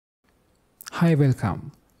Hi,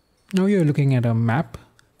 welcome. Now you're looking at a map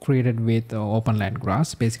created with OpenLand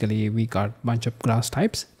Grass. Basically, we got a bunch of grass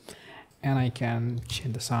types, and I can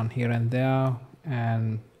change the sound here and there,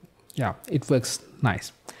 and yeah, it works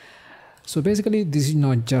nice. So basically, this is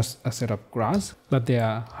not just a set of grass, but they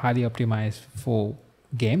are highly optimized for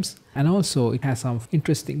games, and also it has some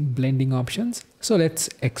interesting blending options. So let's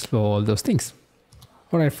explore all those things.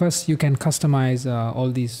 Alright, first you can customize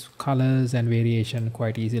all these colors and variation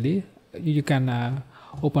quite easily. You can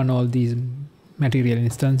open all these material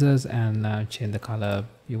instances and change the color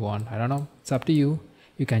you want. I don't know, it's up to you.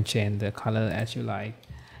 You can change the color as you like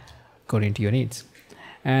according to your needs.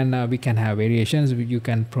 And we can have variations. You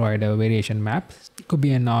can provide a variation map. It could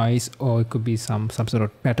be a noise, or it could be some sort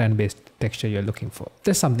of pattern based texture you're looking for.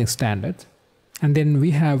 That's something standard. And then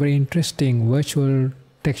we have very interesting virtual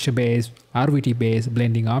texture based, RVT based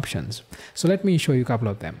blending options. So let me show you a couple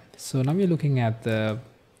of them. So now we're looking at the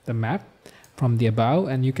map from the above,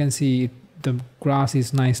 and you can see the grass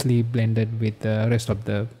is nicely blended with the rest of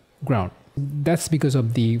the ground. That's because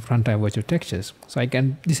of the runtime virtual textures. So I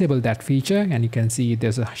can disable that feature, and you can see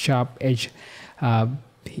there's a sharp edge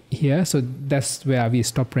here. So that's where we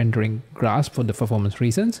stop rendering grass for the performance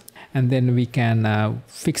reasons. And then we can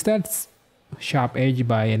fix that sharp edge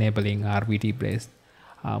by enabling RVT based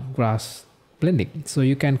grass blending. So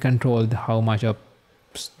you can control how much of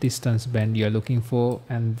distance bend you're looking for,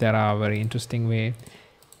 and there are very interesting way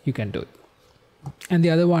you can do it. And the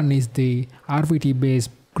other one is the RVT based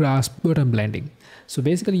grass bottom blending. So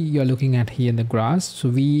basically you're looking at here in the grass, so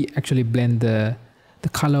we actually blend the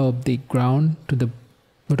color of the ground to the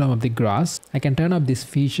bottom of the grass. I can turn up this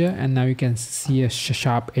feature, and now you can see a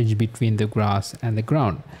sharp edge between the grass and the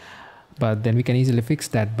ground, but then we can easily fix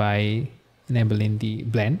that by enabling the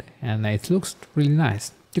blend, and it looks really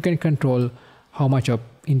nice. You can control how much of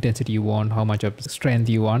intensity you want, how much of strength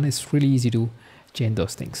you want. It's really easy to change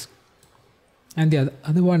those things. And the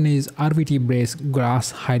other one is RVT based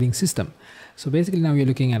grass hiding system. So basically now you're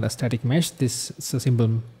looking at a static mesh. This is a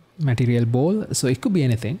simple material ball, so it could be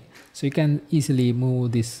anything. So you can easily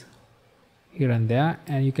move this here and there,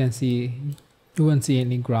 and you can see you won't see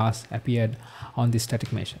any grass appeared on this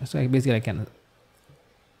static mesh. So basically I can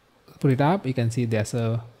put it up. You can see there's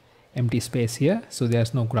a empty space here, so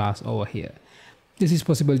there's no grass over here. This is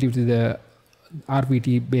possible due to the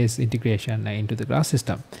RVT based integration into the grass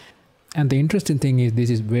system. And the interesting thing is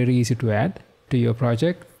this is very easy to add to your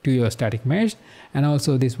project, to your static mesh, and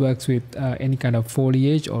also this works with any kind of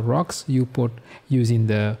foliage or rocks you put using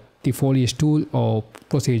the foliage tool or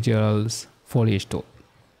procedural foliage tool.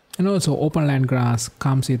 And also OpenLand Grass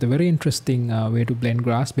comes with a very interesting way to blend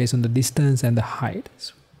grass based on the distance and the height.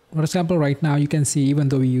 So for example, right now you can see, even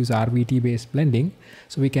though we use RVT based blending,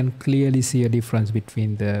 so we can clearly see a difference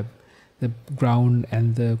between the ground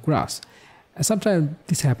and the grass. And sometimes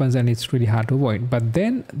this happens and it's really hard to avoid, but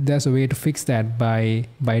then there's a way to fix that by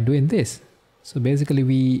doing this. So basically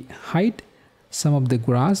we hide some of the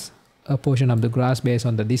grass, a portion of the grass based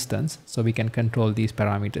on the distance, so we can control these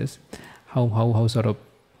parameters,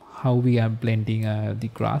 how we are blending the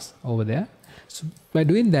grass over there. So by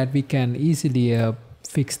doing that we can easily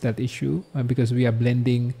fix that issue because we are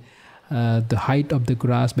blending the height of the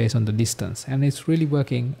grass based on the distance, and it's really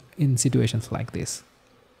working in situations like this.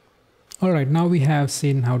 Alright, now we have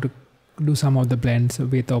seen how to do some of the blends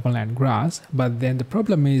with OpenLand Grass, but then the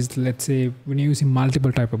problem is, let's say when you're using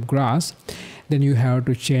multiple type of grass, then you have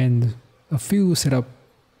to change a few set of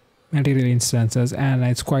material instances, and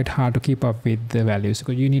it's quite hard to keep up with the values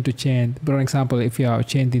because you need to change. For example, if you are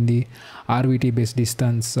changing the RVT based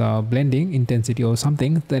distance blending intensity or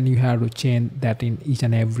something, then you have to change that in each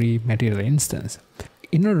and every material instance.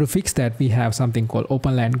 In order to fix that, we have something called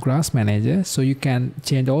OpenLand Grass Manager, so you can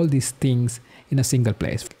change all these things in a single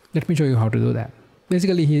place. Let me show you how to do that.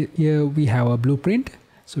 Basically here we have a blueprint,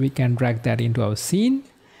 so we can drag that into our scene,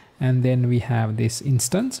 and then we have this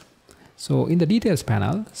instance. So in the details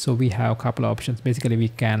panel, so we have a couple of options. Basically we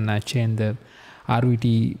can change the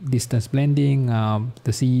RVT distance blending,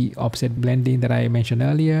 the C offset blending that I mentioned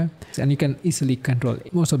earlier, and you can easily control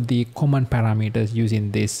most of the common parameters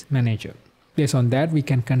using this manager. Based on that, we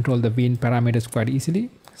can control the wind parameters quite easily.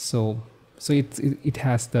 So it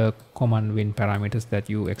has the common wind parameters that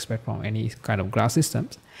you expect from any kind of grass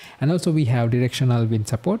systems. And also we have directional wind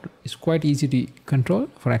support. It's quite easy to control.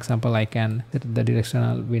 For example, I can set the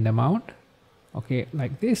directional wind amount, okay,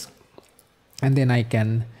 like this, and then I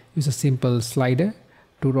can use a simple slider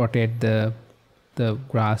to rotate the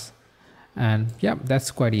grass, and yeah,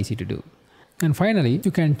 that's quite easy to do. And finally,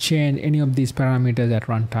 you can change any of these parameters at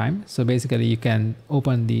runtime. So basically you can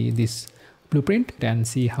open this blueprint and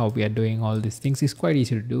see how we are doing all these things. It's quite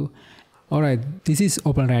easy to do. Alright, this is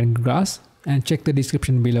OpenLand Grass, and check the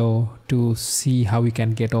description below to see how you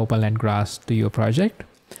can get OpenLand Grass to your project.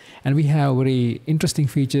 And we have very interesting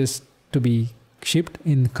features to be shipped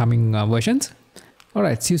in coming versions.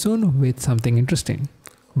 Alright, see you soon with something interesting.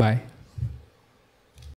 Bye.